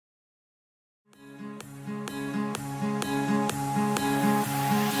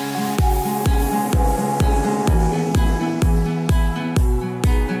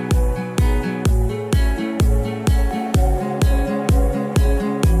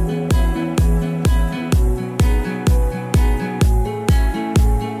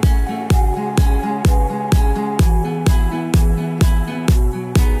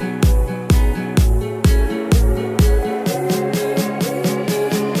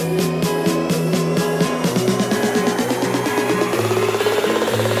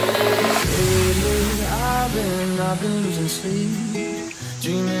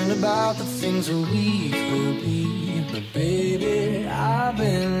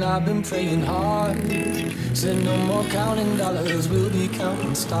I've been praying hard. Said no more counting dollars, we'll be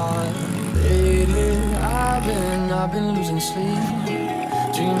counting stars. Lately, I've been losing sleep,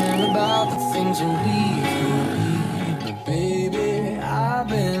 dreaming about the things that we could be. But baby,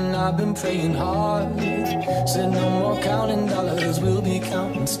 I've been praying hard. Said no more counting dollars, we'll be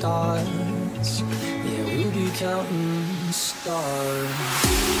counting stars. Yeah, we'll be counting stars.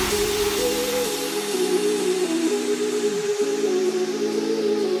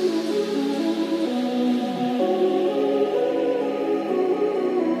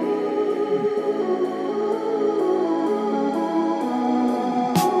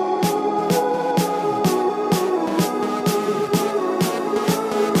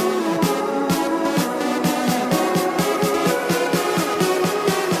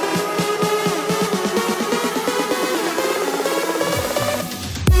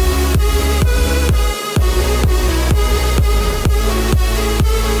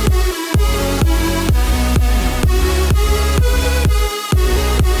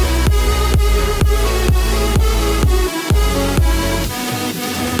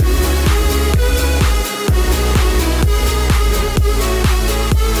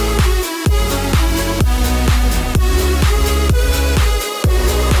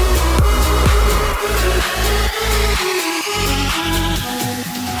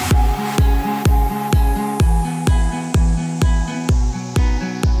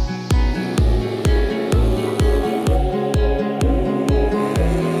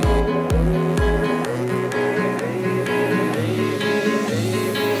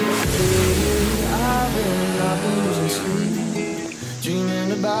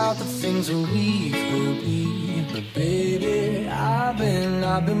 About the things that we could be. But baby, I've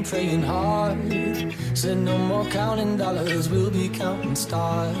been praying hard. Said no more counting dollars, we'll be counting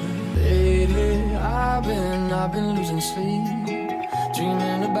stars. Lately, I've been losing sleep,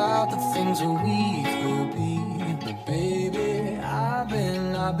 dreaming about the things that we could be. But baby,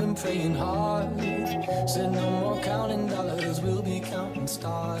 I've been praying hard. Said no more counting dollars, we'll be counting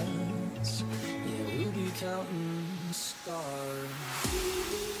stars.